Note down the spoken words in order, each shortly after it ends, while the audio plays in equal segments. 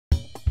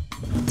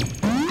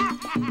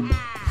I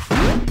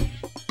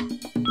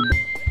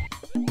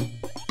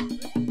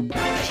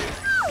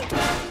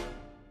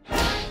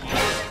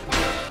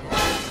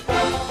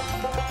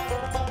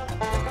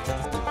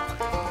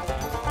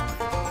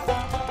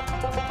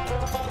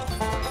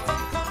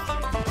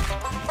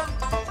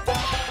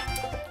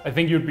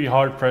think you'd be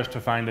hard-pressed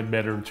to find a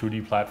better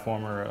 2D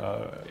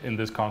platformer in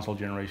this console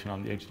generation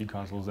on the HD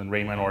consoles than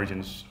Rayman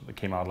Origins that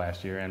came out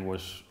last year and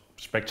was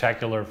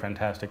spectacular,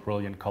 fantastic,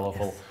 brilliant,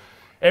 colorful, yes.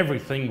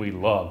 Everything we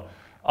love.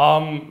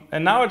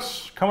 And now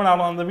it's coming out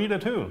on the Vita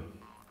too.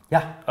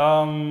 Yeah.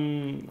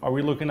 Are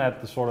we looking at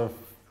the sort of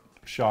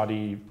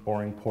shoddy,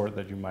 boring port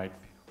that you might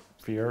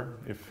fear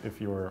if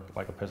you're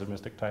like a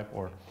pessimistic type,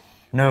 or?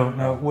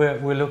 No,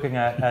 we're looking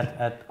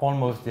at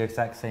almost the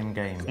exact same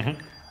game.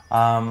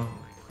 Mm-hmm.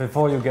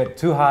 Before you get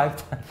too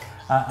hyped,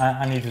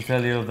 I need to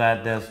tell you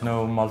that there's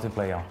no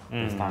multiplayer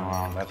this time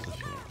around. That's a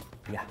shame.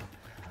 Yeah.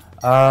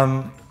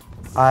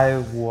 I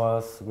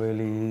was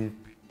really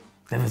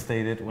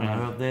devastated when I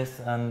heard this,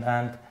 and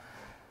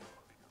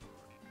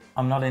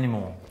I'm not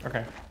anymore.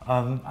 Okay.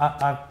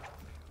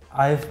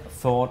 I've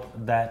thought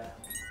that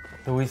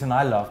the reason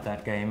I love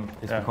that game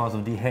is because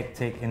of the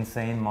hectic,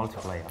 insane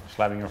multiplayer.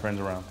 Slapping your friends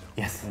around.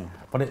 Yes.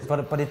 But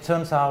it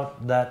turns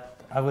out that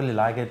I really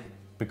like it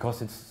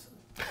because it's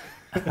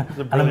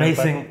an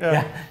amazing,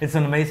 it's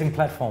an amazing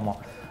platformer.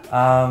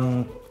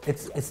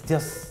 It's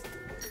just,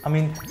 I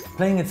mean,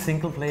 playing it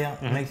single player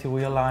makes you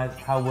realize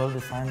how well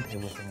designed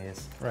everything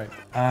is. Right.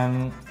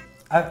 I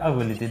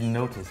really didn't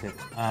notice it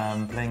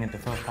playing it the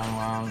first time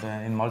around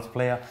in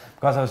multiplayer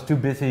because I was too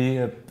busy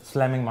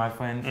slamming my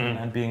friends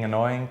and being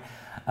annoying.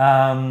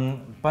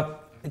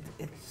 But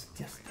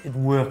it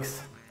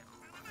works.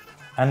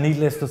 And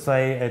needless to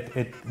say,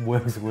 it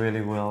works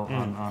really well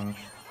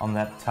on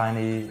that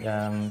tiny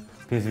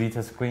PS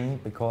Vita screen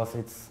because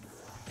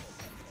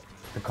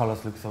the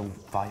colors look so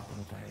vibrant.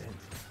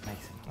 It's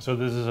amazing. So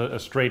this is a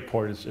straight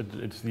port.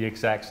 It's the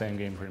exact same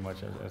game pretty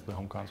much as the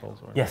home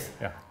consoles. Or? Yes.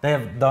 Yeah. They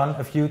have done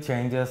a few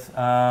changes,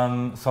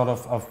 sort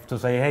of to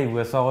say, hey,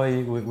 we're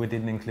sorry we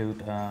didn't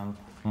include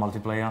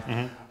multiplayer.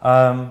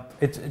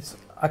 It's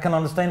I can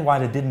understand why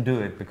they didn't do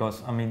it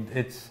because I mean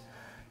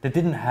they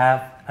didn't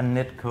have a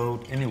net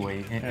code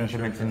anyway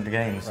implemented in the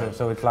game. Right.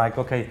 So it's like,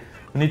 okay,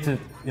 we need to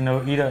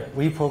either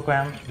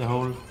reprogram the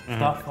whole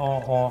stuff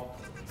or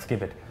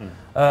skip it.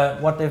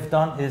 What they've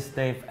done is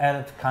they've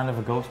added kind of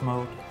a ghost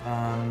mode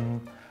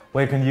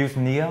where you can use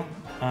Nier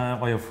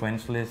or your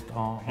friends list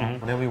or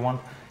whatever you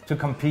want to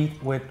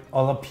compete with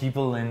other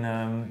people in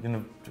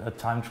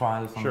time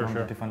trials on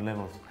the different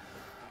levels.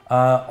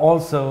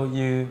 Also,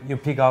 you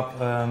pick up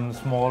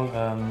small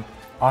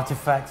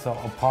artifacts or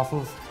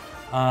puzzles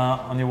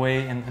on your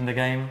way in the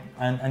game,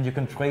 and you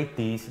can trade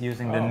these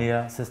using the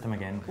Nier system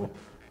again with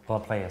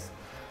other players.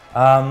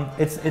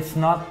 It's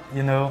not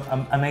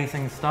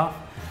amazing stuff,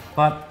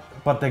 but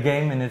the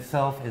game in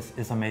itself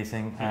is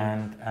amazing,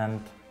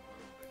 and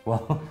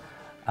well,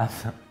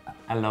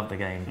 I love the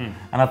game,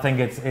 and I think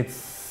it's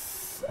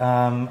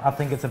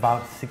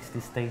about 60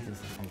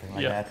 stages or something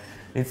like that.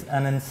 It's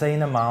an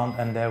insane amount,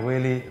 and they're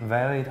really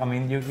varied. I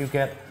mean, you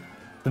get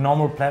the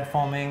normal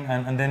platforming,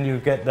 and then you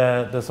get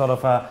the sort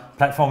of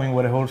platforming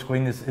where the whole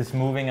screen is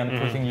moving and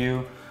pushing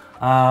you,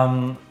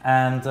 then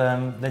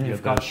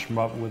you've got the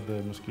shmup with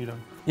the mosquito.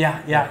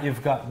 Yeah,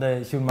 you've got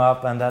the shoot 'em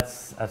up, and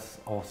that's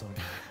awesome.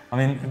 I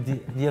mean,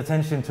 the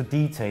attention to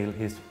detail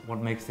is what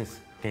makes this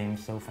game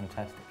so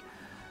fantastic.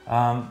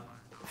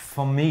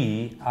 For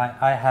me,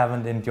 I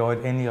haven't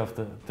enjoyed any of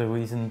the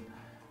recent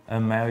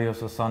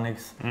Mario's or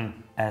Sonic's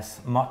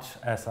as much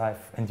as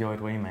I've enjoyed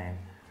Rayman.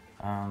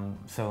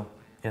 So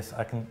yes,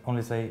 I can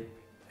only say,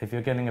 if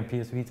you're getting a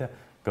PS Vita,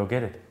 go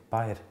get it,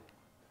 buy it.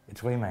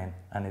 It's Rayman,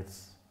 and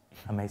it's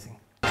amazing.